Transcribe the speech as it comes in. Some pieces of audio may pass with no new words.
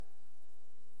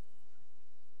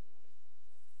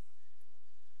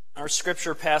Our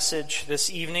scripture passage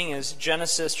this evening is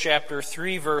Genesis chapter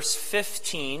 3, verse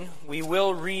 15. We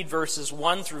will read verses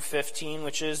 1 through 15,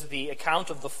 which is the account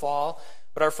of the fall,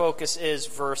 but our focus is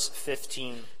verse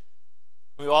 15.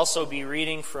 We will also be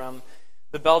reading from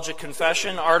the Belgic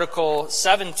Confession, Article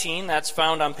 17. That's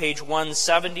found on page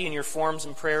 170 in your Forms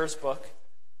and Prayers book.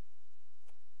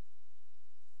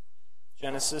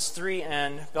 Genesis 3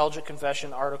 and Belgic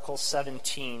Confession, Article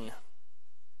 17.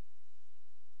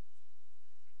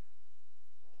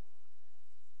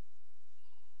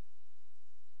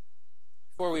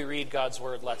 Before we read God's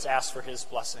Word, let's ask for His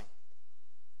blessing.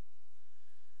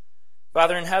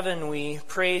 Father in heaven, we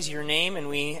praise your name, and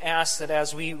we ask that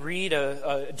as we read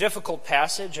a difficult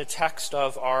passage, a text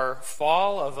of our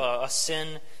fall, of a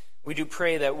sin, we do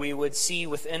pray that we would see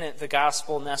within it the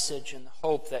gospel message and the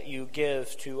hope that you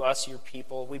give to us, your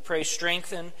people. We pray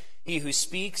strengthen he who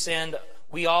speaks and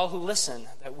we all who listen,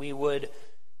 that we would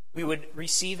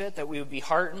receive it, that we would be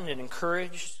heartened and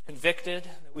encouraged, convicted,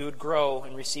 that we would grow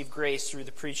and receive grace through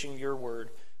the preaching of your word.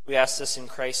 We ask this in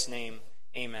Christ's name.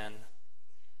 Amen.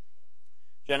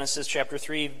 Genesis chapter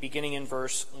 3, beginning in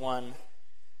verse 1.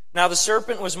 Now the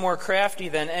serpent was more crafty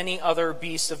than any other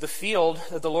beast of the field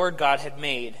that the Lord God had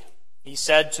made. He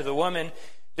said to the woman,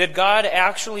 "Did God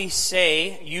actually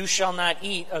say, 'You shall not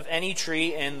eat of any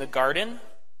tree in the garden?'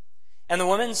 And the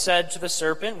woman said to the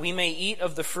serpent, 'We may eat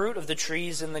of the fruit of the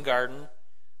trees in the garden.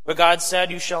 But God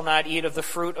said, You shall not eat of the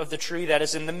fruit of the tree that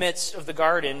is in the midst of the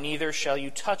garden, neither shall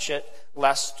you touch it,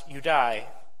 lest you die.'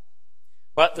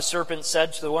 But the serpent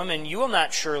said to the woman, 'You will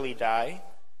not surely die.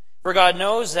 For God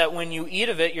knows that when you eat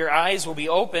of it, your eyes will be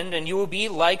opened, and you will be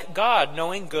like God,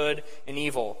 knowing good and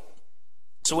evil.'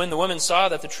 So when the woman saw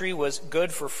that the tree was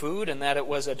good for food, and that it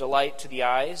was a delight to the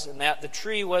eyes, and that the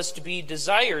tree was to be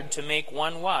desired to make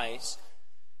one wise,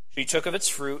 she took of its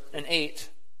fruit and ate.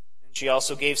 And she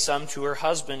also gave some to her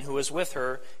husband who was with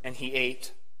her, and he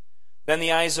ate. Then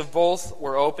the eyes of both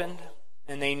were opened,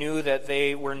 and they knew that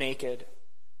they were naked.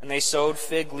 And they sewed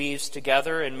fig leaves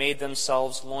together and made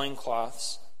themselves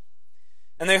loincloths.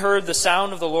 And they heard the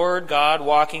sound of the Lord God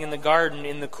walking in the garden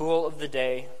in the cool of the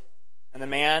day. And the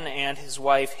man and his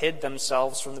wife hid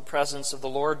themselves from the presence of the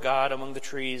Lord God among the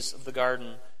trees of the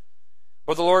garden.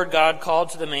 But the Lord God called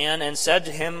to the man and said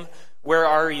to him, 'Where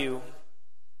are you?'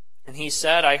 And he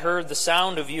said, 'I heard the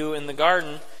sound of you in the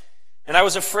garden, and I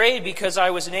was afraid because I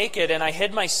was naked, and I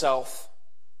hid myself.'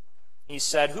 He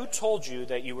said, 'Who told you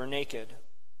that you were naked?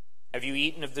 Have you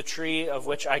eaten of the tree of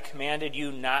which I commanded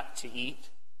you not to eat?'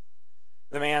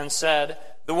 The man said,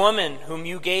 'The woman whom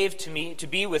you gave to me to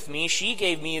be with me, she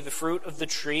gave me the fruit of the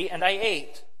tree, and I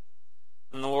ate.'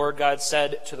 And the Lord God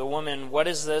said to the woman, 'What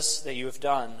is this that you have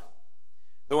done?'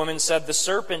 The woman said, 'The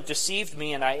serpent deceived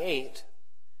me, and I ate.'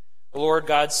 The Lord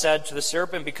God said to the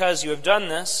serpent, 'Because you have done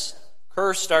this,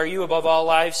 cursed are you above all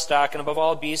livestock and above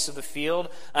all beasts of the field.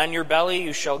 On your belly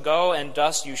you shall go, and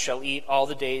dust you shall eat all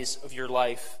the days of your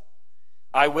life.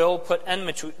 I will put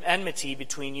enmity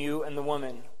between you and the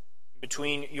woman,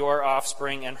 between your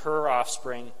offspring and her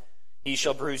offspring. He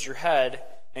shall bruise your head,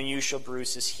 and you shall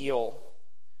bruise his heel.'"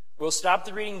 We'll stop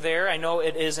the reading there. I know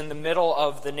it is in the middle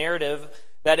of the narrative.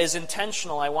 That is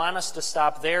intentional. I want us to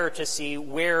stop there to see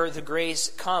where the grace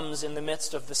comes in the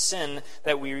midst of the sin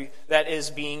that is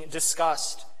being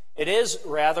discussed. It is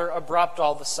rather abrupt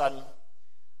all of a sudden.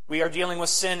 We are dealing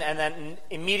with sin, and then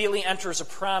immediately enters a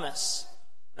promise.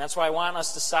 That's why I want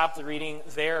us to stop the reading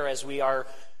there, as we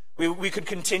could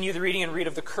continue the reading and read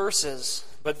of the curses,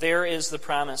 but there is the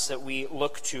promise that we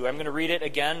look to. I'm going to read it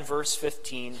again, verse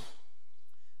 15.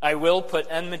 "I will put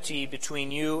enmity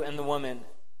between you and the woman,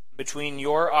 between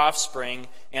your offspring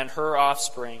and her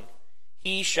offspring.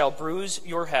 He shall bruise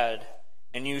your head,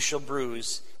 and you shall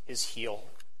bruise his heel."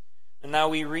 And now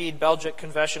we read Belgic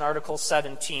Confession, Article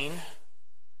 17.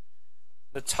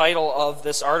 The title of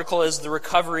this article is "The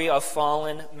Recovery of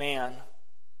Fallen Man."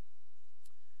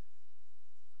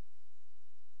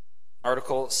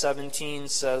 Article 17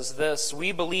 says this: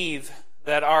 "We believe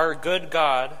that our good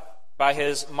God, by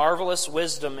his marvelous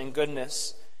wisdom and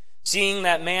goodness, seeing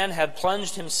that man had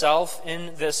plunged himself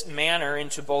in this manner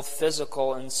into both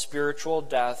physical and spiritual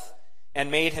death,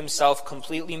 and made himself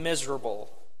completely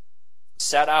miserable,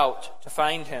 set out to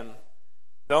find him,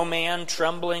 though man,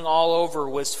 trembling all over,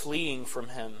 was fleeing from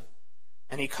him,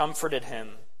 and he comforted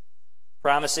him,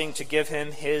 promising to give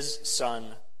him his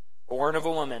son, born of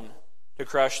a woman, to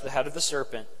crush the head of the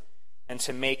serpent, and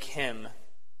to make him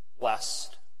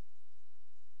blessed."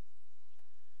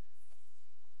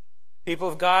 People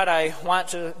of God, I want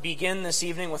to begin this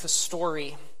evening with a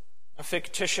story, a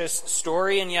fictitious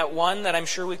story, and yet one that I'm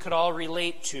sure we could all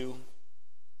relate to.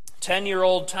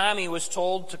 10-year-old Tommy was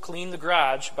told to clean the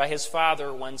garage by his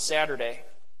father one Saturday.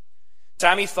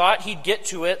 Tommy thought he'd get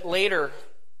to it later.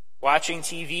 Watching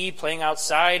TV, playing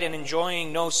outside, and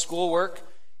enjoying no schoolwork,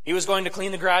 he was going to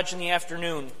clean the garage in the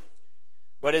afternoon.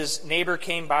 But his neighbor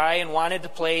came by and wanted to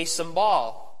play some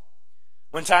ball.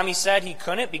 When Tommy said he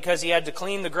couldn't because he had to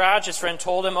clean the garage, his friend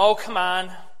told him, "Oh, come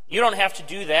on, you don't have to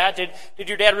do that. Did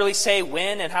your dad really say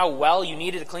when and how well you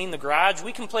needed to clean the garage?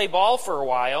 We can play ball for a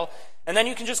while, and then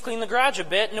you can just clean the garage a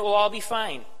bit and it will all be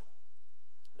fine."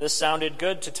 This sounded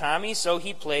good to Tommy, so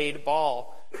he played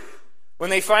ball. When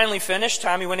they finally finished,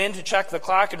 Tommy went in to check the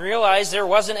clock and realized there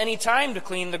wasn't any time to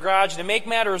clean the garage. To make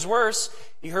matters worse,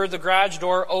 he heard the garage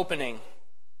door opening.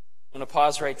 I'm going to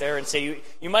pause right there and say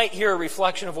you might hear a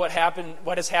reflection of what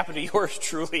has happened to yours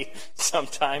truly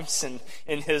sometimes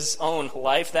in his own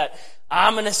life. That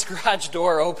ominous garage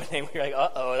door opening. You're like,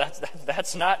 uh-oh,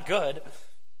 that's not good.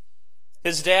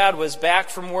 His dad was back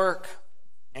from work,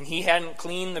 and he hadn't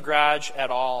cleaned the garage at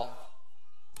all.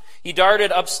 He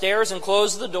darted upstairs and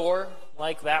closed the door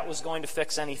like that was going to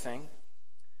fix anything.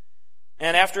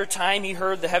 And after a time, he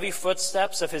heard the heavy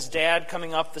footsteps of his dad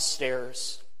coming up the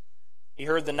stairs. He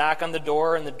heard the knock on the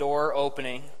door and the door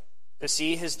opening to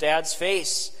see his dad's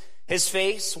face. His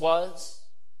face was...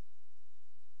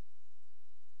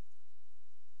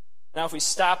 Now, if we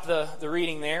stop the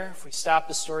reading there, if we stop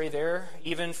the story there,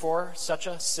 even for such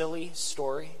a silly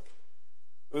story,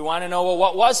 we want to know, well,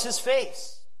 what was his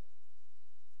face?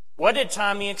 What did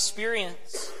Tommy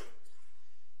experience?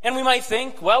 And we might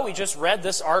think, well, we just read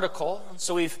this article,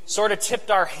 so we've sort of tipped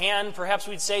our hand. Perhaps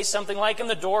we'd say something like, and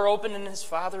the door opened and his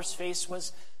father's face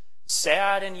was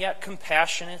sad and yet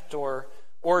compassionate,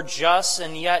 or just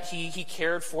and yet he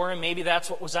cared for him. Maybe that's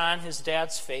what was on his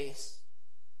dad's face.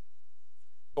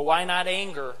 But why not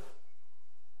anger?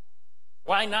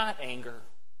 Why not anger?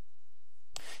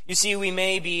 You see, we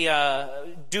may be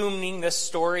dooming this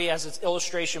story as its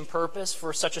illustration purpose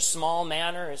for such a small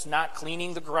matter as not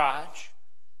cleaning the garage.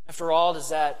 After all, does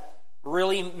that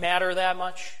really matter that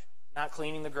much? Not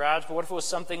cleaning the garage? But what if it was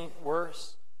something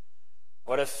worse?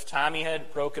 What if Tommy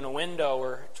had broken a window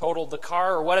or totaled the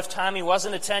car? Or what if Tommy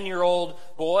wasn't a 10-year-old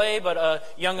boy, but a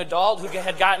young adult who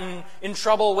had gotten in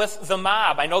trouble with the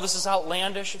mob? I know this is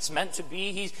outlandish. It's meant to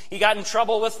be. He got in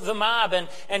trouble with the mob,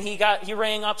 and he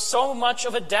rang up so much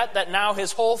of a debt that now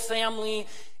his whole family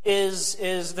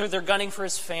they're gunning for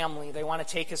his family. They want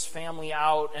to take his family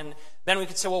out. And then we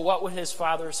could say, well, what would his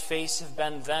father's face have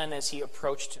been then as he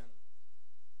approached him?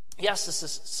 Yes, this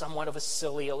is somewhat of a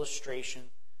silly illustration.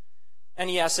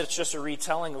 And yes, it's just a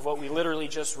retelling of what we literally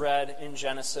just read in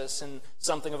Genesis in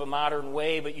something of a modern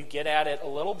way, but you get at it a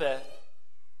little bit.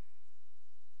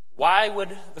 Why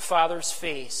would the father's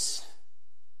face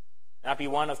not be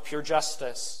one of pure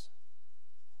justice?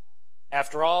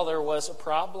 After all, there was a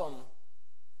problem.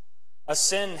 A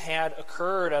sin had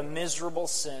occurred, a miserable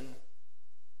sin.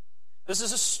 This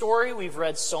is a story we've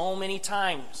read so many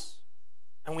times,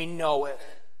 and we know it,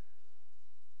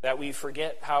 that we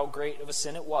forget how great of a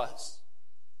sin it was.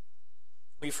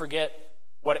 We forget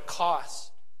what it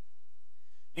cost.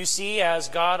 You see, as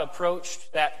God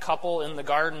approached that couple in the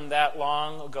garden that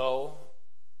long ago,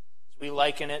 as we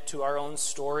liken it to our own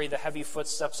story, the heavy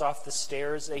footsteps off the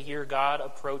stairs, they hear God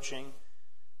approaching, and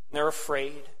they're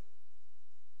afraid.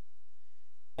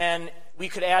 And we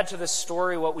could add to this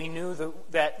story what we knew,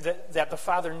 that the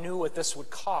father knew what this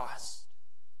would cost.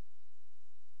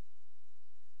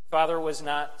 The father was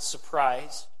not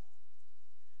surprised,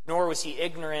 nor was he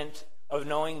ignorant of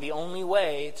knowing the only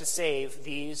way to save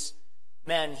these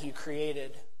men he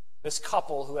created, this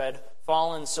couple who had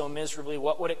fallen so miserably.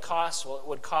 What would it cost? Well, it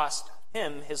would cost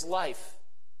him his life.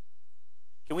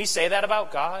 Can we say that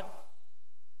about God?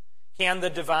 Can the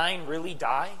divine really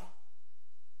die?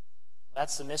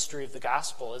 That's the mystery of the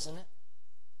gospel, isn't it?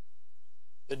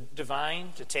 The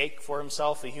divine to take for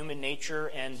himself a human nature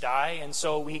and die. And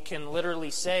so we can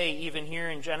literally say, even here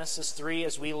in Genesis 3,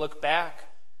 as we look back,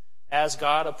 as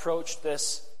God approached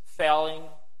this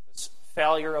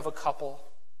failure of a couple,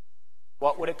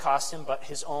 what would it cost him but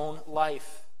his own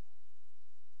life?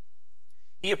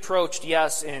 He approached,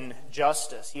 yes, in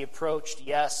justice. He approached,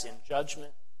 yes, in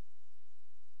judgment.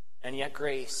 And yet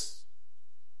grace.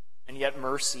 And yet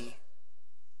mercy.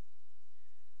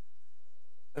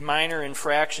 The minor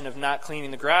infraction of not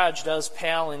cleaning the garage does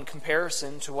pale in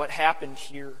comparison to what happened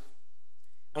here.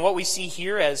 And what we see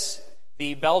here, as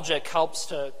the Belgic helps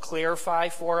to clarify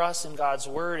for us in God's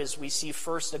Word, is we see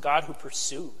first a God who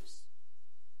pursues.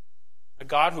 A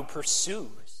God who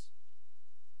pursues.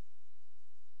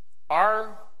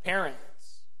 Our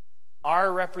parents,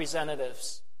 our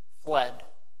representatives fled.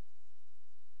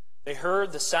 They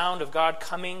heard the sound of God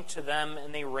coming to them,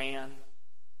 and they ran.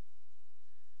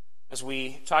 As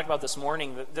we talked about this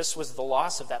morning, this was the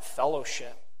loss of that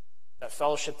fellowship. That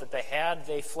fellowship that they had.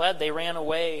 They fled, they ran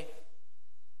away.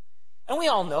 And we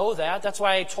all know that. That's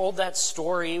why I told that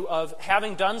story of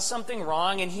having done something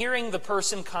wrong and hearing the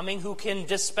person coming who can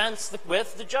dispense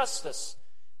with the justice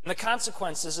and the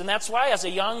consequences. And that's why as a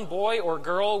young boy or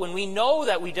girl, when we know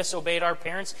that we disobeyed our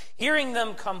parents, hearing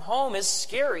them come home is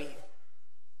scary.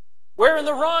 We're in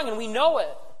the wrong and we know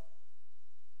it.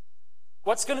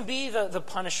 What's going to be the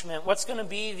punishment? What's going to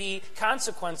be the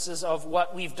consequences of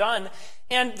what we've done?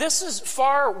 And this is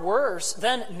far worse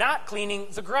than not cleaning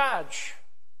the garage.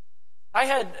 I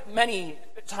had many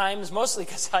times, mostly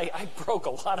because I broke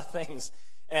a lot of things.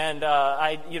 And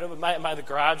the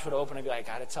garage would open and I'd be like,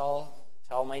 I got to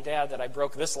tell my dad that I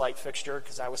broke this light fixture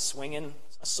because I was swinging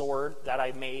a sword that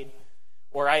I made.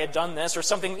 Or I had done this, or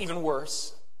something even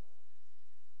worse.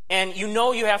 And you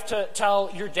know you have to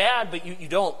tell your dad, but you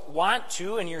don't want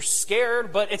to, and you're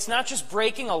scared. But it's not just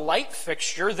breaking a light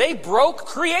fixture. They broke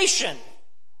creation.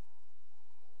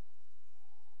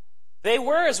 They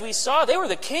were, as we saw, they were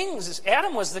the kings.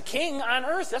 Adam was the king on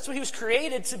earth. That's what he was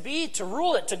created to be, to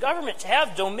rule it, to government, to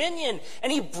have dominion.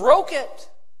 And he broke it.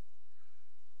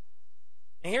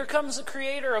 And here comes the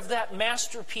creator of that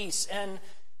masterpiece. And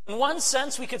in one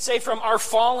sense, we could say from our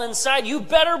fallen side, you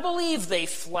better believe they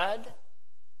fled.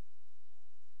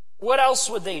 What else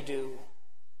would they do?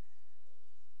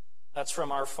 That's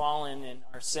from our fallen and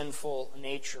our sinful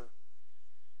nature.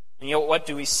 And yet, what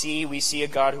do we see? We see a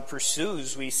God who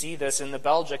pursues. We see this in the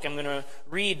Belgic. I'm going to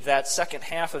read that second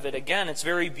half of it again. It's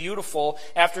very beautiful.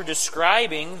 After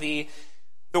describing the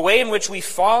way in which we've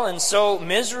fallen so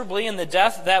miserably in the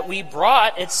death that we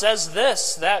brought, it says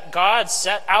this, that God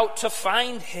set out to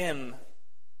find him,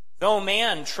 though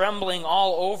man, trembling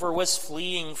all over, was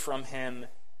fleeing from him.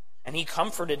 And he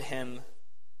comforted him,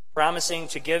 promising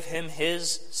to give him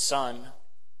his son,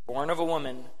 born of a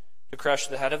woman, to crush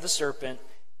the head of the serpent.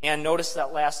 And notice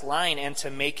that last line, and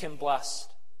to make him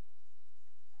blessed.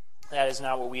 That is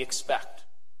not what we expect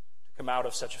to come out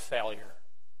of such a failure.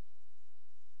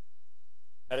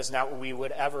 That is not what we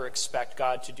would ever expect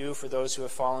God to do for those who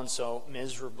have fallen so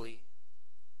miserably.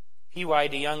 P.Y.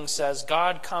 DeYoung says,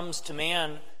 God comes to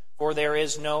man, for there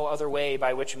is no other way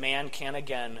by which man can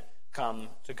again come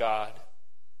to God.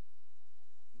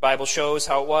 The Bible shows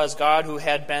how it was God who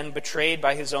had been betrayed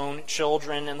by his own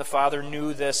children, and the Father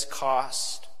knew this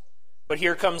cost. But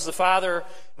here comes the Father,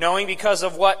 knowing because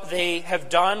of what they have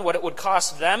done, what it would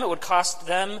cost them. It would cost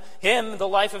him, the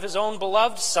life of his own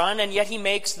beloved Son, and yet he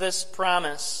makes this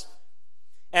promise.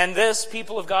 And this,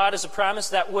 people of God, is a promise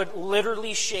that would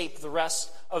literally shape the rest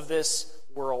of this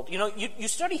world. You know, you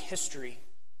study history.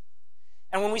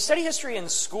 And when we study history in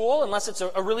school, unless it's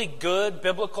a really good,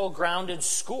 biblical, grounded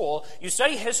school, you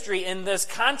study history in this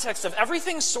context of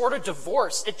everything's sort of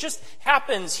divorced. It just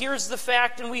happens. Here's the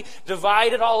fact, and we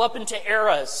divide it all up into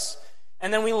eras.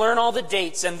 And then we learn all the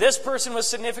dates, and this person was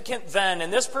significant then,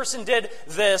 and this person did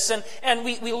this, and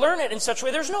we learn it in such a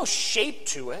way, there's no shape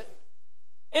to it.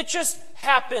 It just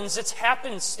happens. It's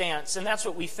happenstance, and that's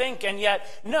what we think. And yet,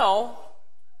 no.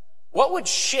 What would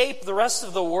shape the rest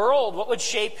of the world? What would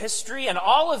shape history and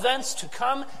all events to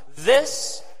come?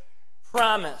 This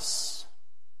promise.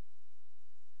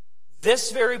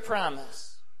 This very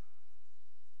promise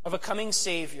of a coming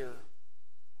Savior,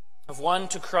 of one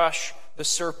to crush the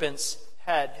serpent's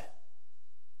head.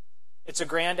 It's a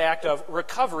grand act of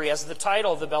recovery, as the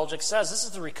title of the Belgic says. This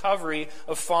is the recovery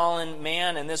of fallen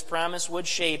man, and this promise would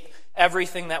shape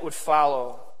everything that would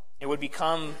follow. It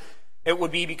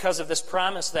would be because of this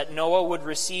promise that Noah would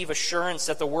receive assurance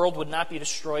that the world would not be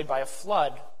destroyed by a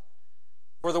flood.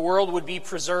 For the world would be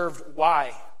preserved.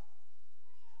 Why?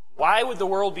 Why would the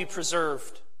world be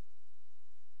preserved?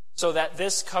 So that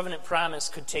this covenant promise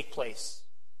could take place.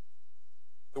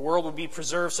 The world would be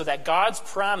preserved so that God's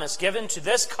promise given to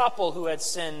this couple who had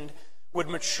sinned would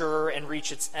mature and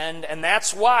reach its end. And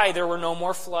that's why there were no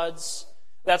more floods.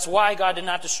 That's why God did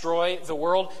not destroy the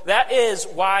world. That is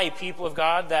why, people of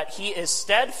God, that he is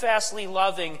steadfastly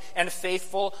loving and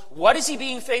faithful. What is he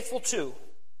being faithful to?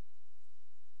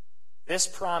 This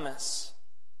promise,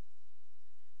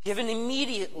 given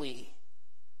immediately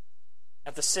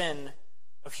at the sin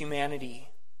of humanity.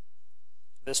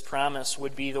 This promise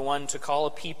would be the one to call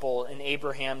a people in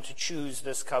Abraham to choose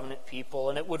this covenant people,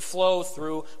 and it would flow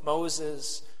through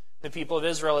Moses. The people of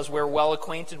Israel, as we're well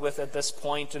acquainted with at this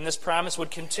point, and this promise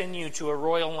would continue to a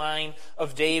royal line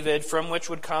of David, from which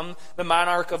would come the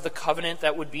monarch of the covenant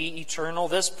that would be eternal.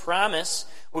 This promise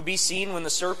would be seen when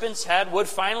the serpent's head would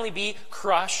finally be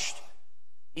crushed,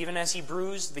 even as he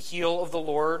bruised the heel of the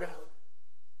Lord.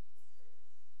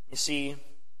 You see,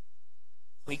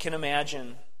 we can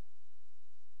imagine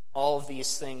all of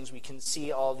these things. We can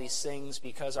see all these things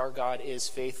because our God is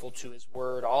faithful to his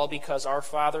word. All because our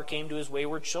Father came to his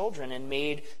wayward children and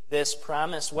made this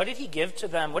promise. What did he give to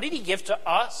them? What did he give to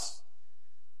us?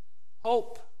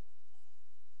 Hope.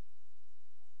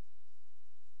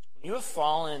 When you have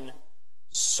fallen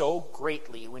so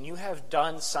greatly, when you have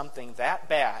done something that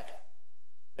bad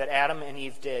that Adam and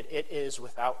Eve did, it is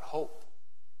without hope.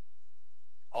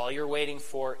 All you're waiting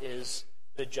for is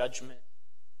the judgment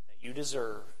that you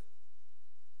deserve.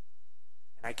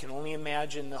 And I can only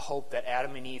imagine the hope that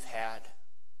Adam and Eve had.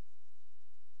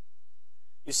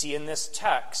 You see, in this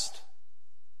text,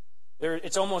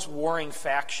 it's almost warring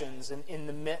factions in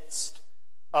the midst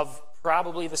of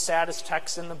probably the saddest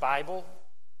text in the Bible.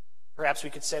 Perhaps we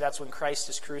could say that's when Christ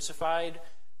is crucified.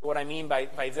 What I mean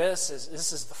by this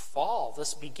is the fall.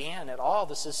 This began at all.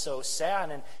 This is so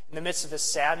sad. And in the midst of this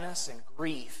sadness and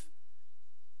grief,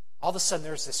 all of a sudden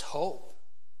there's this hope.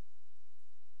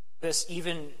 This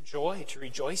even joy to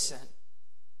rejoice in.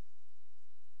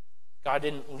 God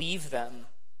didn't leave them.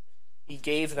 He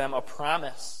gave them a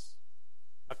promise,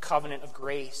 a covenant of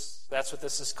grace. That's what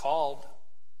this is called.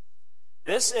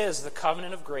 This is the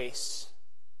covenant of grace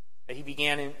that he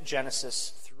began in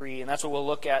Genesis 3. And that's what we'll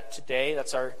look at today.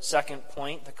 That's our second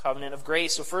point, the covenant of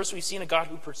grace. So first we've seen a God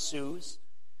who pursues.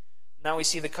 Now we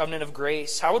see the covenant of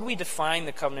grace. How would we define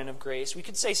the covenant of grace? We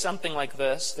could say something like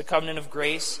this. The covenant of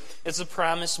grace is a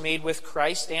promise made with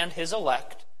Christ and his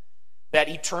elect that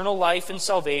eternal life and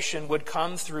salvation would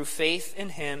come through faith in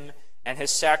him and his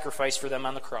sacrifice for them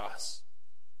on the cross.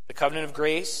 The covenant of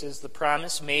grace is the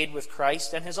promise made with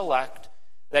Christ and his elect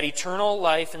that eternal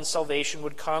life and salvation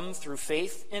would come through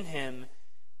faith in him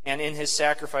and in his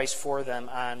sacrifice for them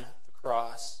on the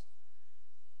cross.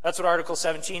 That's what Article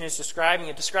 17 is describing.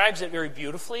 It describes it very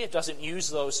beautifully. It doesn't use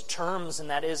those terms,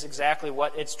 and that is exactly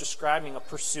what it's describing, a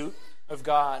pursuit of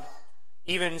God,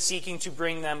 even seeking to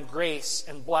bring them grace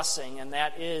and blessing, and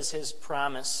that is his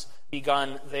promise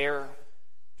begun there,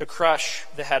 to crush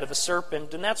the head of the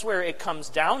serpent. And that's where it comes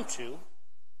down to.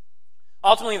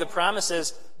 Ultimately, the promise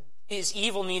is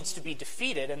evil needs to be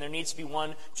defeated, and there needs to be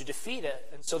one to defeat it.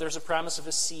 And so there's a promise of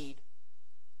a seed,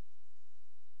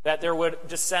 that there would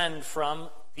descend from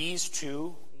these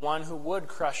two one who would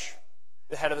crush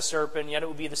the head of the serpent, yet it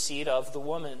would be the seed of the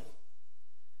woman.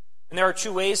 And there are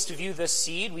two ways to view this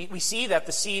seed. We see that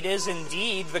the seed is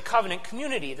indeed the covenant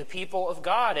community, the people of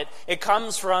God. It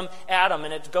comes from Adam,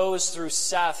 and it goes through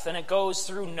Seth, and it goes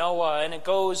through Noah, and it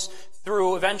goes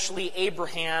through eventually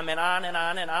Abraham, and on and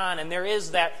on and on. And there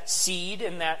is that seed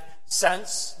in that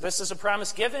sense. This is a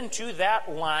promise given to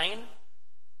that line,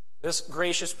 this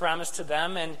gracious promise to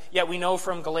them. And yet we know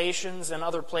from Galatians and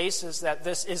other places that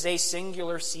this is a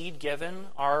singular seed given,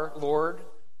 our Lord.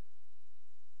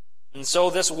 And so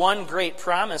this one great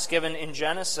promise given in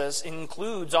Genesis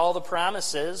includes all the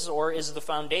promises, or is the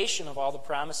foundation of all the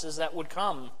promises that would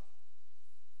come.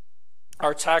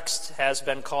 Our text has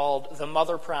been called the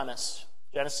mother promise.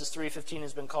 Genesis 3:15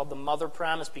 has been called the mother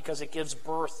promise because it gives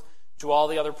birth to all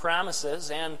the other promises,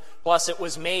 and plus it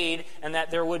was made, and that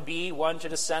there would be one to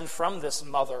descend from this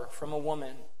mother, from a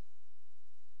woman.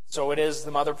 So it is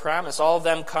the mother promise. All of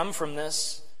them come from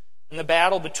this. And the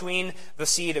battle between the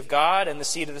seed of God and the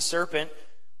seed of the serpent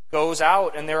goes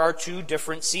out, and there are two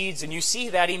different seeds. And you see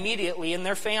that immediately in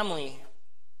their family.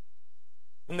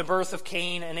 In the birth of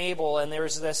Cain and Abel, and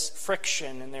there's this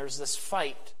friction, and there's this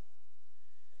fight.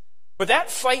 But that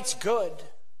fight's good.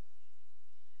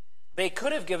 They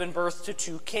could have given birth to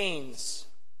two Cains.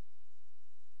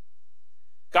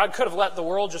 God could have let the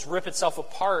world just rip itself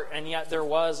apart, and yet there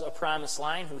was a promised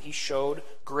line who he showed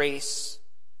grace.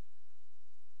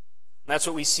 And that's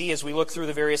what we see as we look through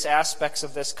the various aspects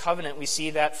of this covenant. We see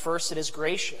that first it is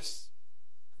gracious.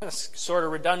 That's sort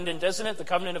of redundant, isn't it? The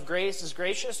covenant of grace is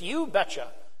gracious? You betcha.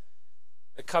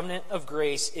 The covenant of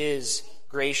grace is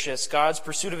gracious. God's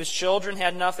pursuit of his children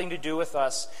had nothing to do with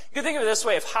us. You can think of it this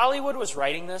way. If Hollywood was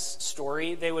writing this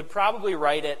story, they would probably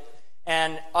write it,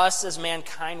 and us as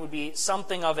mankind would be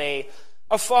something of a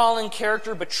fallen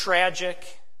character, but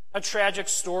tragic. A tragic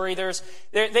story.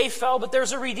 They fell, but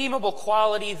there's a redeemable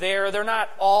quality there. They're not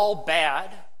all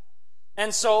bad.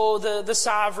 And so the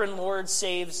sovereign Lord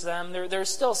saves them. There's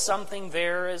still something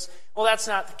there. Well, that's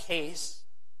not the case.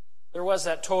 There was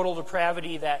that total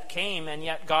depravity that came, and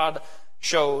yet God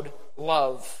showed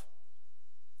love.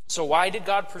 So why did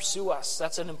God pursue us?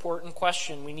 That's an important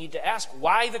question we need to ask.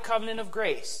 Why the covenant of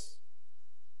grace?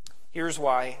 Here's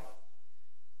why.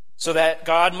 So that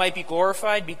God might be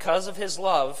glorified because of his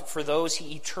love for those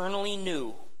he eternally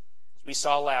knew. As we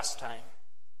saw last time.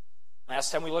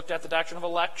 Last time we looked at the doctrine of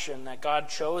election, that God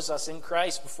chose us in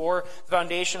Christ before the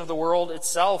foundation of the world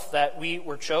itself, that we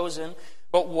were chosen.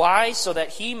 But why? So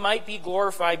that he might be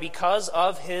glorified because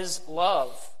of his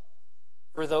love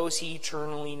for those he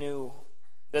eternally knew.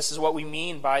 This is what we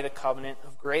mean by the covenant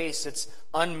of grace. It's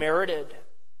unmerited.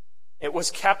 It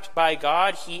was kept by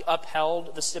God. He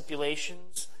upheld the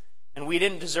stipulations, and we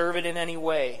didn't deserve it in any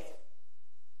way.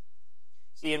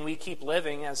 See, and we keep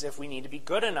living as if we need to be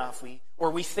good enough.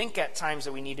 We think at times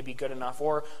that we need to be good enough.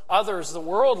 Or others, the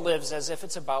world lives as if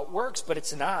it's about works, but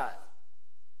it's not.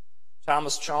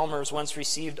 Thomas Chalmers once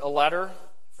received a letter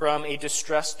from a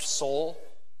distressed soul.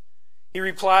 He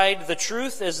replied, "The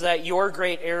truth is that your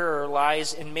great error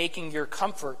lies in making your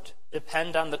comfort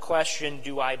depend on the question,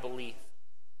 'Do I believe?'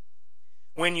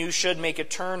 when you should make a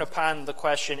turn upon the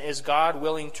question, 'Is God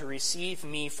willing to receive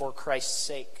me for Christ's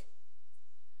sake?'"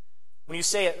 When you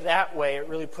say it that way, it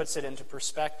really puts it into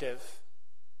perspective.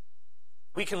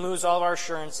 We can lose all of our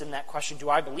assurance in that question, do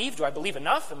I believe? Do I believe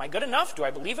enough? Am I good enough? Do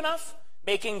I believe enough?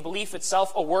 Making belief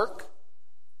itself a work.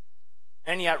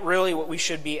 And yet really what we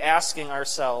should be asking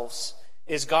ourselves,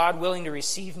 is God willing to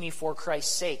receive me for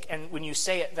Christ's sake? And when you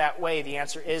say it that way, the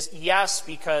answer is yes,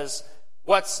 because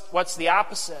what's the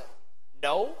opposite?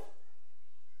 No?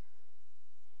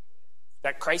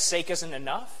 That Christ's sake isn't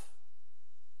enough?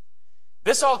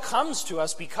 This all comes to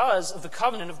us because of the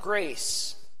covenant of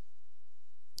grace.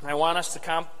 And I want us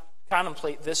to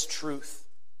contemplate this truth.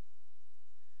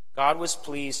 God was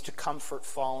pleased to comfort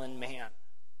fallen man.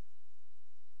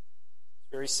 It's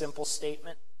a very simple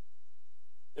statement.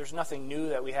 There's nothing new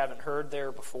that we haven't heard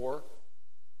there before.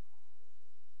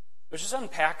 But just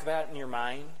unpack that in your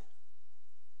mind.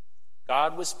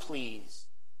 God was pleased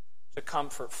to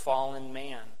comfort fallen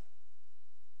man.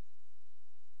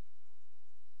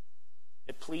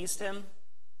 It pleased him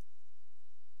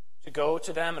to go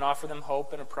to them and offer them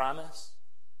hope and a promise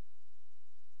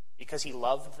because he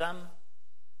loved them,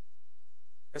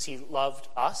 because he loved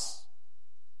us.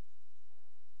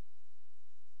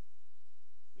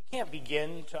 We can't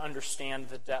begin to understand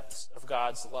the depths of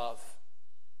God's love.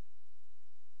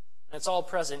 And it's all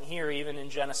present here, even in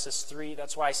Genesis 3.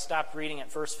 That's why I stopped reading at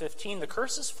verse 15. The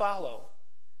curses follow.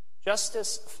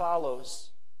 Justice follows.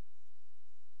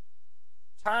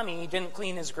 Tommy didn't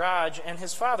clean his garage, and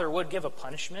his father would give a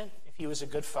punishment. If he was a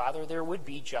good father, there would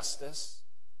be justice.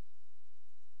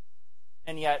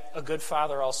 And yet, a good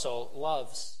father also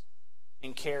loves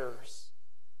and cares.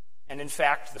 And in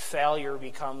fact, the failure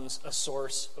becomes a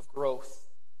source of growth,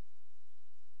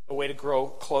 a way to grow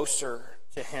closer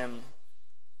to him.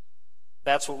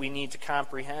 That's what we need to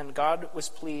comprehend. God was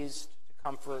pleased to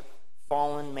comfort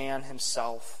fallen man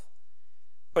himself.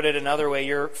 Put it another way,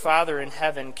 your Father in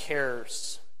heaven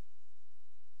cares.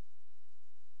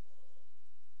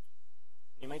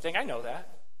 You might think, I know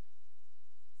that.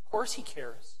 Of course he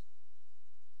cares.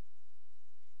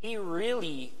 He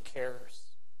really cares.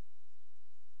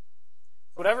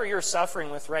 Whatever you're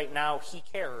suffering with right now, he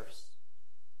cares.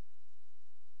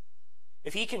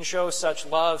 If he can show such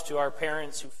love to our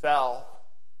parents who fell,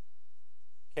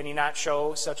 can he not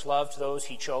show such love to those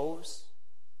he chose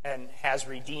and has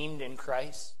redeemed in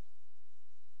Christ?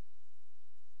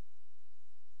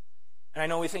 And I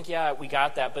know we think, yeah, we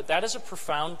got that, but that is a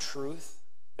profound truth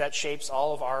that shapes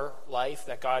all of our life,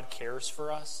 that God cares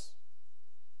for us.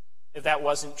 If that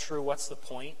wasn't true, what's the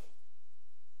point?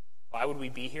 Why would we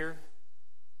be here?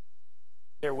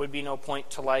 There would be no point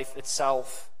to life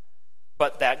itself,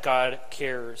 but that God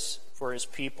cares for his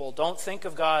people. Don't think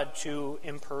of God too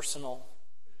impersonal.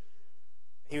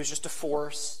 He was just a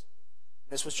force.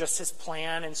 This was just his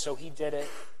plan, and so he did it.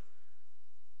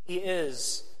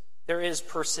 There is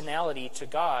personality to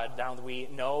God. Now that we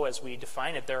know, as we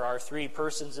define it, there are three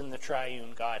persons in the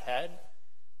triune Godhead.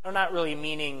 I'm not really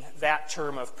meaning that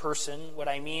term of person. What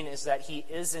I mean is that he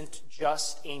isn't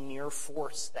just a mere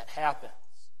force that happens.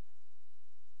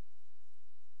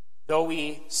 Though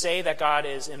we say that God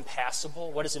is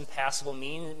impassible, what does impassible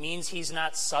mean? It means he's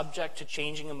not subject to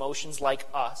changing emotions like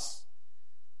us.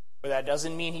 But that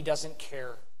doesn't mean he doesn't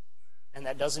care. And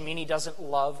that doesn't mean he doesn't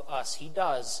love us. He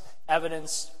does,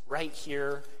 evidenced right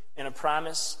here in a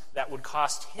promise that would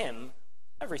cost him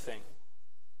everything.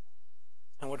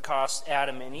 And would cost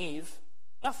Adam and Eve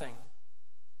nothing.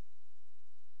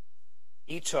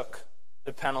 He took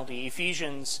the penalty.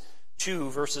 Ephesians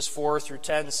 2, verses 4 through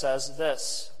 10 says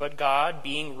this, "But God,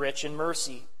 being rich in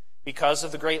mercy, because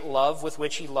of the great love with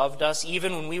which he loved us,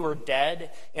 even when we were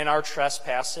dead in our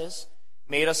trespasses,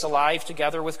 made us alive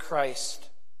together with Christ.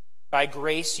 By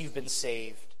grace you've been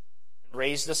saved, and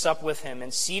raised us up with him,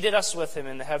 and seated us with him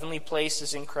in the heavenly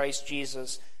places in Christ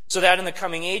Jesus, so that in the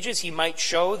coming ages he might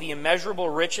show the immeasurable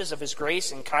riches of his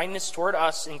grace and kindness toward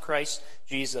us in Christ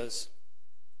Jesus.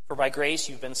 For by grace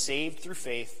you've been saved through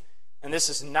faith, and this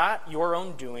is not your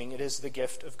own doing, it is the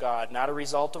gift of God, not a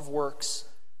result of works,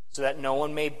 so that no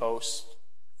one may boast.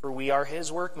 For we are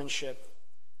his workmanship,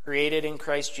 created in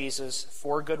Christ Jesus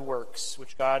for good works,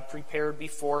 which God prepared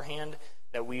beforehand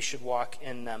that we should walk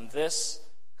in them. This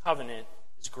covenant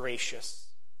is gracious.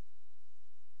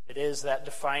 It is that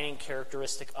defining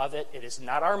characteristic of it. It is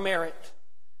not our merit.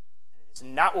 It is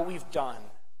not what we've done.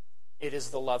 It is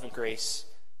the love and grace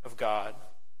of God.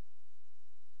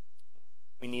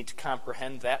 We need to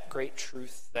comprehend that great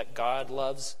truth, that God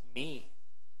loves me.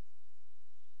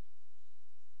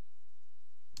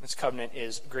 This covenant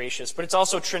is gracious, but it's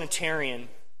also Trinitarian.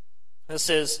 This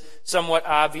is somewhat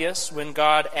obvious. When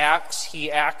God acts,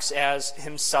 he acts as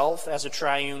himself, as a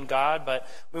triune God. But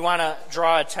we want to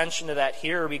draw attention to that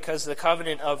here because the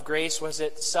covenant of grace was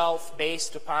itself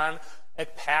based upon a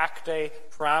pact, a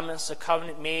promise, a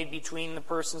covenant made between the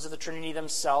persons of the Trinity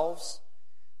themselves.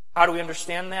 How do we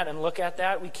understand that and look at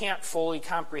that? We can't fully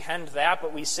comprehend that,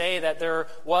 but we say that there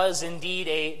was indeed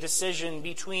a decision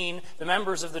between the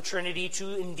members of the Trinity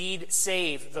to indeed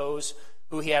save those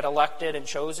who he had elected and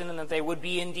chosen, and that they would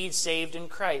be indeed saved in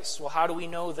Christ. Well, how do we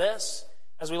know this?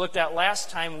 As we looked at last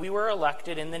time, we were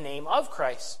elected in the name of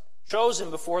Christ, chosen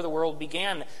before the world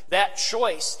began. That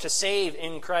choice to save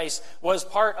in Christ was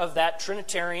part of that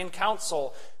Trinitarian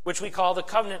council, which we call the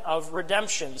covenant of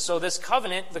redemption. So this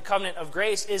covenant, the covenant of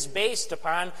grace, is based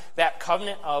upon that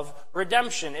covenant of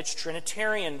redemption. It's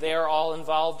Trinitarian. They are all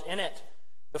involved in it.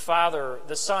 The Father,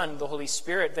 the Son, the Holy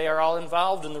Spirit, they are all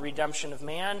involved in the redemption of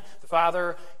man. The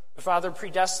Father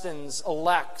predestines,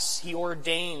 elects, he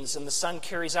ordains, and the Son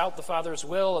carries out the Father's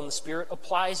will, and the Spirit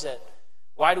applies it.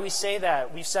 Why do we say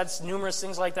that? We've said numerous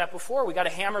things like that before. We've got to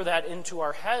hammer that into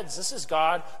our heads. This is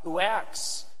God who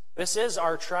acts. This is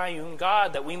our triune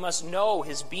God, that we must know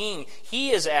his being.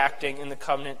 He is acting in the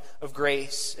covenant of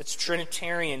grace. It's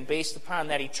Trinitarian, based upon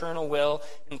that eternal will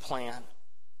and plan.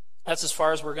 That's as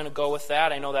far as we're going to go with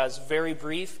that. I know that is very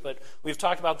brief, but we've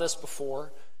talked about this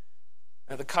before.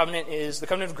 The covenant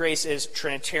of grace is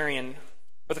Trinitarian.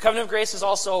 But the covenant of grace is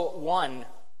also one.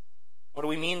 What do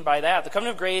we mean by that? The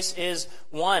covenant of grace is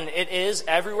one. It is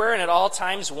everywhere and at all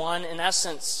times one in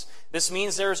essence. This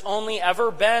means there's only ever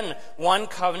been one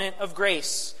covenant of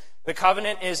grace. The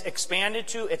covenant is expanded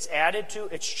to, it's added to,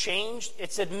 it's changed,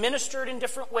 it's administered in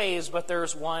different ways, but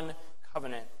there's one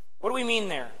covenant. What do we mean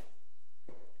there?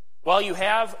 Well, you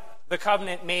have the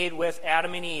covenant made with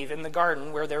Adam and Eve in the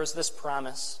garden where there's this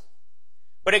promise.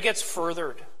 But it gets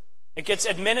furthered. It gets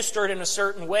administered in a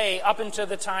certain way up until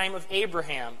the time of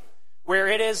Abraham, where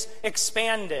it is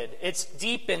expanded, it's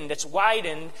deepened, it's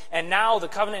widened, and now the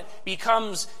covenant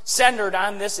becomes centered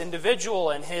on this individual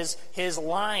and his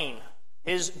line,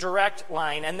 his direct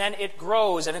line. And then it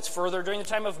grows, and it's further during the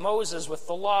time of Moses with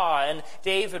the law, and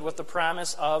David with the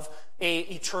promise of an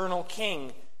eternal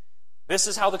king. This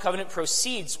is how the covenant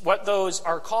proceeds. What those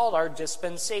are called are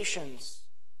dispensations.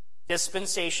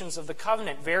 Dispensations of the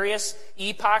covenant. Various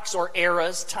epochs or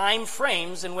eras, time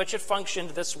frames in which it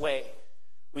functioned this way.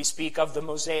 We speak of the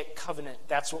Mosaic covenant.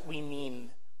 That's what we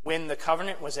mean. When the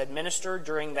covenant was administered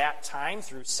during that time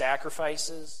through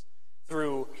sacrifices,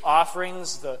 through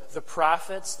offerings, the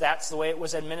prophets, that's the way it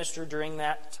was administered during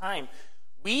that time.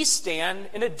 We stand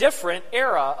in a different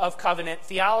era of covenant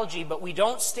theology, but we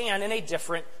don't stand in a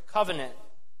different covenant.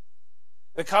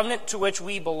 The covenant to which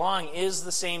we belong is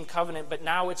the same covenant, but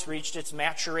now it's reached its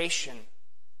maturation.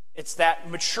 It's that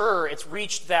mature, it's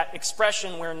reached that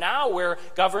expression where now we're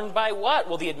governed by what?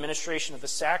 Well, the administration of the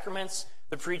sacraments,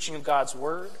 the preaching of God's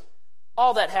word,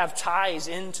 all that have ties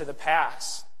into the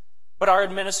past, but are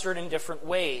administered in different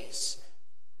ways.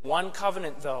 One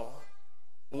covenant, though.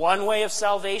 One way of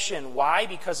salvation. Why?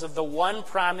 Because of the one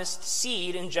promised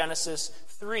seed in Genesis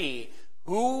 3.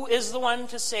 Who is the one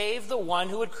to save? The one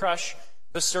who would crush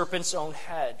the serpent's own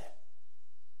head.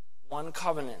 One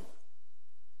covenant.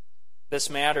 This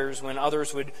matters when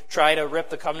others would try to rip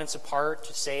the covenants apart,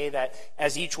 to say that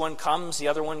as each one comes, the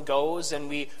other one goes, and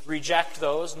we reject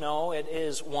those. No, it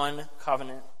is one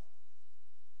covenant.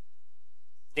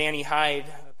 Danny Hyde,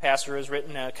 a pastor, has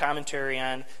written a commentary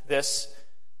on this.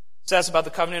 Says about the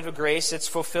covenant of grace, it's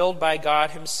fulfilled by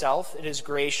God himself. It is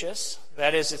gracious.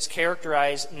 That is, it's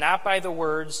characterized not by the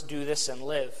words, do this and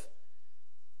live,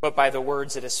 but by the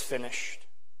words, it is finished.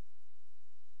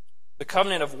 The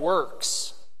covenant of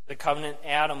works, the covenant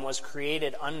Adam was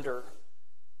created under,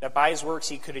 that by his works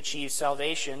he could achieve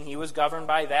salvation, he was governed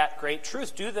by that great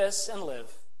truth, do this and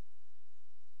live.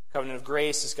 The covenant of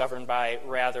grace is governed by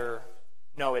rather,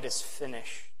 no, it is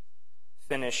finished.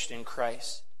 finished in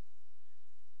Christ.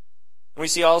 We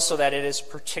see also that it is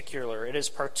particular. It is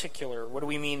particular. What do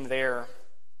we mean there?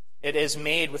 It is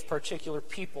made with particular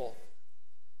people.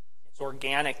 It's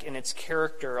organic in its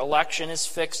character. Election is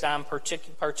fixed on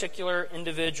particular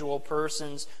individual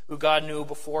persons who God knew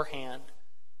beforehand.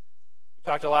 We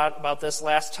talked a lot about this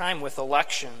last time with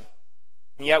election.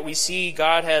 And yet we see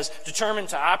God has determined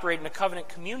to operate in a covenant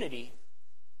community.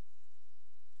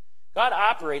 God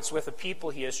operates with a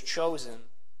people he has chosen.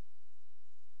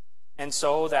 And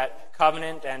so that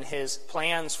covenant and his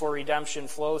plans for redemption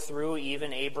flow through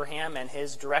even Abraham and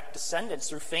his direct descendants,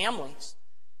 through families.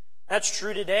 That's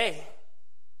true today.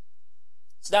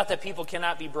 It's not that people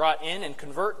cannot be brought in and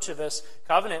convert to this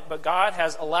covenant, but God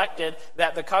has elected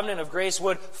that the covenant of grace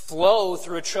would flow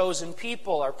through a chosen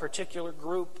people, our particular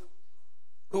group,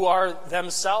 who are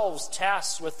themselves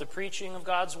tasked with the preaching of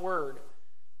God's word,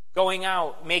 going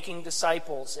out, making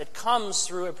disciples. It comes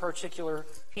through a particular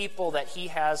people that he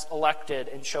has elected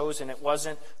and chosen. It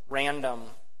wasn't random.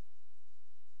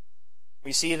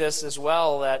 We see this as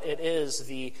well, that it is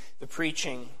the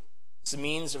preaching. It's the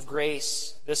means of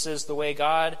grace. This is the way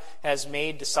God has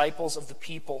made disciples of the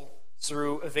people,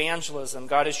 through evangelism.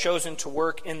 God has chosen to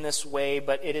work in this way,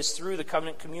 but it is through the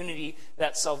covenant community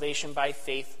that salvation by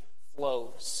faith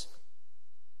flows.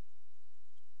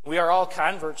 We are all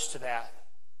converts to that,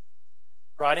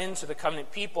 brought into the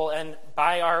covenant people, and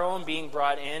by our own being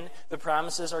brought in, the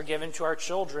promises are given to our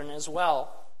children as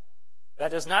well.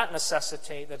 That does not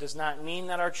necessitate, that does not mean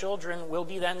that our children will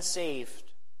be then saved.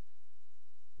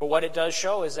 But what it does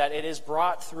show is that it is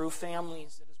brought through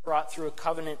families, it is brought through a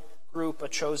covenant group, a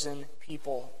chosen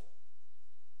people.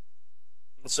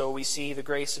 And so we see the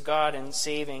grace of God in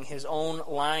saving his own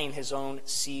line, his own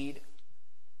seed.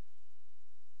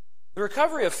 The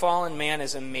recovery of fallen man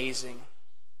is amazing.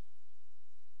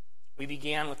 We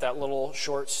began with that little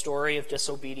short story of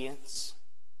disobedience.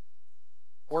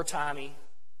 Poor Tommy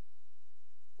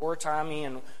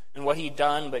and what he'd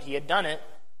done, but he had done it.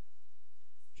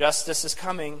 Justice is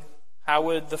coming. How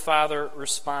would the Father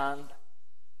respond?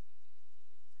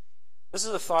 This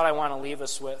is a thought I want to leave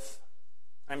us with.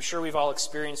 I'm sure we've all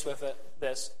experienced with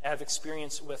this.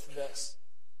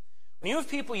 When you have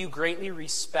people you greatly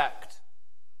respect,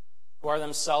 who are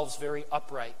themselves very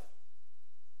upright,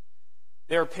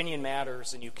 their opinion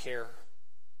matters and you care.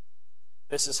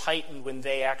 This is heightened when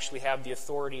they actually have the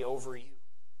authority over you.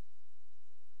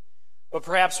 But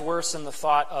perhaps worse than the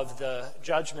thought of the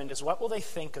judgment is, what will they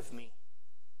think of me?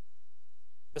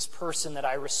 This person that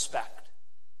I respect.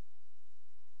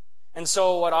 And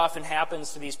so what often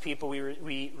happens to these people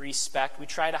we respect, we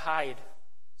try to hide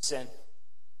sin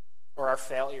or our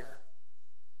failure.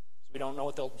 We don't know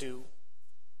what they'll do.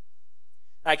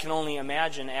 I can only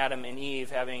imagine Adam and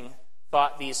Eve having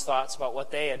thought these thoughts about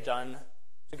what they had done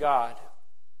to God.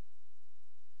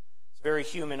 It's a very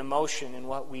human emotion in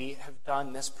what we have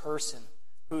done. This person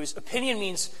whose opinion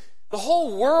means the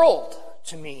whole world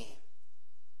to me.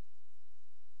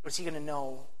 What's he going to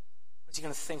know? What's he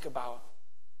going to think about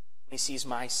when he sees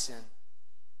my sin?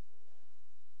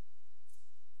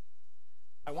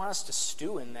 I want us to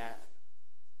stew in that.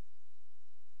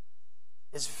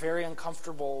 It's very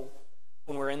uncomfortable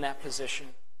when we're in that position.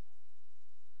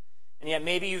 And yet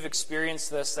maybe you've experienced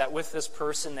this, that with this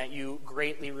person that you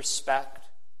greatly respect,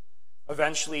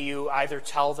 eventually you either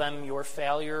tell them your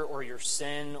failure or your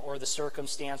sin or the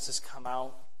circumstances come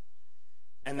out.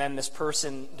 And then this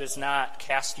person does not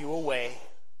cast you away.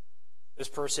 This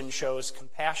person shows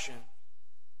compassion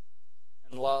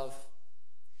and love.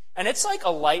 And it's like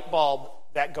a light bulb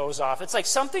that goes off. It's like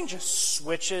something just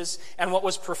switches, and what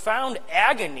was profound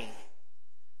agony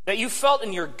that you felt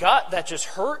in your gut that just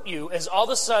hurt you is all of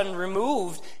a sudden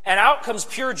removed, and out comes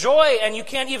pure joy, and you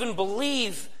can't even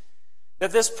believe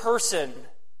that this person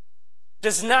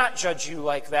does not judge you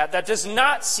like that, that does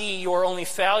not see your only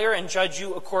failure and judge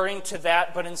you according to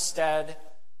that, but instead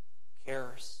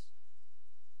cares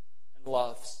and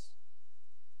loves.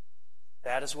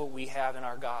 That is what we have in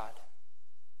our God.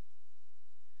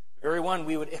 The very one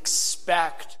we would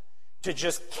expect to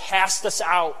just cast us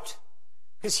out,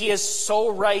 because he is so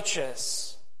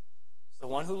righteous. The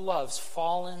one who loves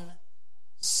fallen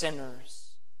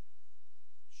sinners,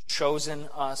 chosen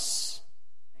us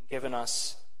and given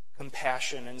us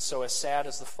compassion. And so as sad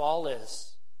as the fall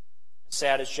is, as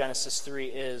sad as Genesis 3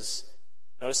 is,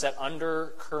 notice that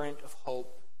undercurrent of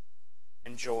hope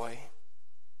and joy.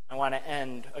 I want to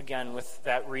end again with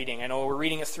that reading. I know we're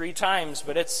reading it 3 times,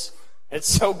 but it's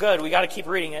so good. We got to keep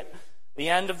reading it. The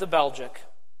end of the Belgic.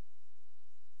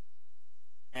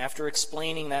 After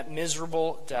explaining that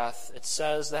miserable death, it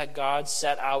says that God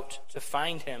set out to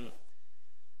find him.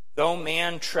 though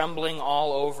man, trembling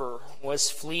all over, was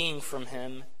fleeing from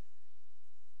him,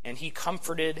 and he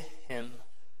comforted him,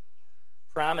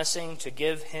 promising to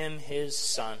give him his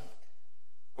son,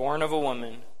 born of a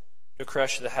woman, to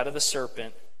crush the head of the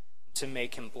serpent, to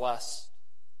make him blessed.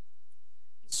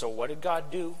 And so what did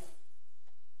God do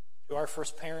to our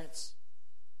first parents?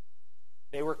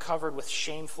 They were covered with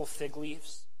shameful fig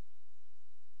leaves.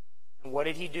 And what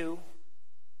did he do?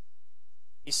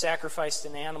 He sacrificed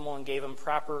an animal and gave them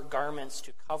proper garments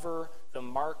to cover the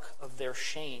mark of their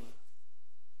shame,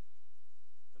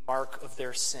 the mark of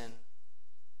their sin.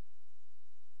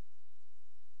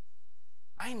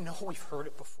 I know we've heard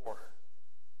it before.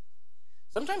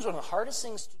 Sometimes one of the hardest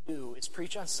things to do is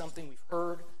preach on something we've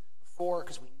heard before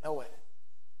because we know it.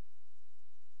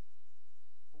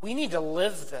 We need to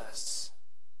live this.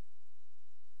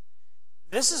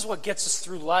 This is what gets us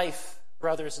through life,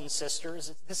 brothers and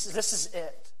sisters. This is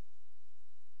it.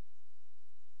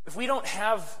 If we don't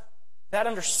have that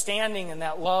understanding and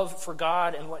that love for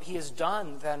God and what he has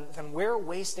done, then we're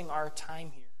wasting our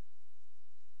time here.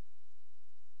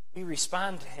 We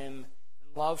respond to him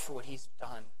in love for what he's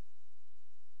done.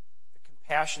 The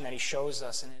compassion that he shows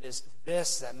us, and it is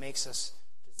this that makes us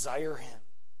desire him.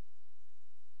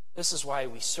 This is why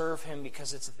we serve him,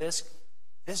 because it's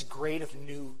this great of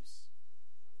news.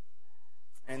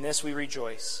 And in this we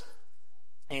rejoice.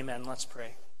 Amen. Let's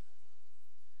pray.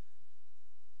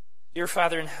 Dear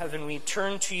Father in heaven, we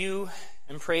turn to you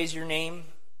and praise your name.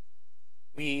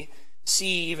 We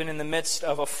see, even in the midst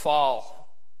of a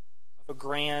fall, of a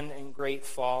grand and great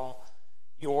fall,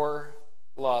 your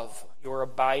love, your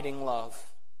abiding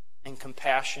love and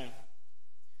compassion.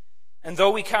 And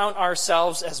though we count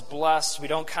ourselves as blessed, we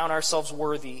don't count ourselves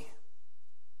worthy.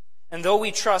 And though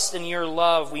we trust in your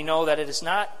love, we know that it is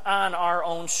not on our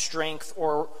own strength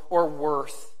or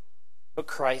worth, but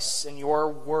Christ's and your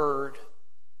word,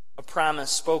 a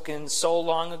promise spoken so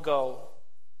long ago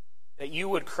that you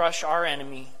would crush our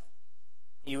enemy,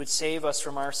 you would save us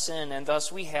from our sin, and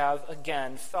thus we have,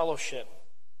 again, fellowship,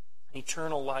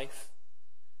 eternal life.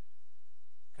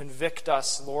 Convict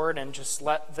us, Lord, and just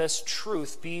let this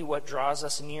truth be what draws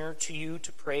us near to you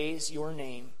to praise your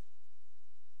name.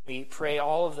 We pray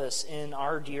all of this in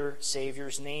our dear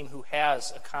Savior's name, who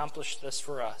has accomplished this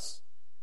for us.